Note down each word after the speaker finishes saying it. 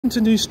To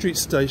New Street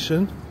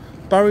Station,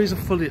 barriers are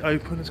fully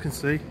open, as you can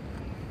see.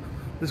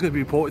 There's going to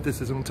be reported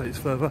this isn't going to take us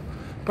further.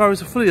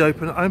 Barriers are fully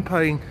open. I'm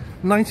paying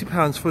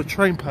 £90 for a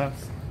train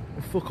pass,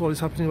 and fuck all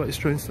is happening about this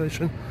train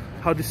station.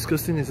 How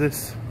disgusting is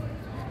this?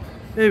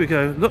 Here we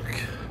go, look.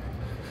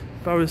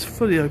 Barriers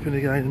fully open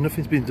again and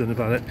nothing's been done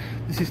about it.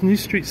 This is New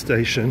Street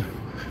Station,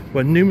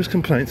 where numerous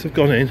complaints have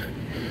gone in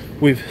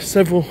with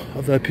several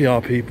of their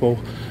PR people.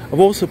 I've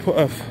also put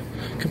a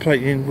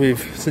complaint in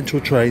with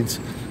Central Trains,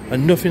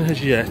 and nothing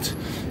has yet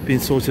been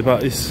sorted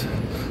about this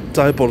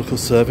diabolical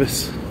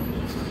service.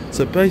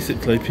 So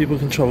basically people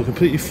can travel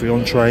completely free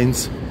on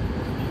trains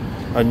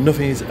and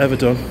nothing is ever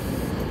done.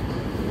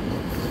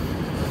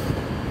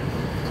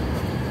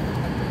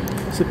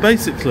 So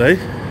basically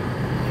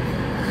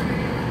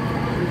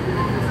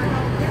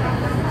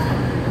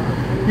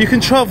you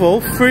can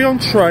travel free on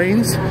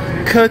trains,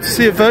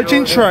 courtesy of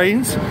Virgin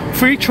Trains,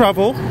 free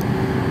travel,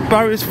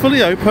 barriers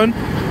fully open,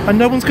 and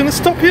no one's going to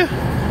stop you.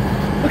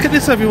 Look at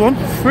this everyone,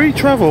 free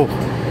travel.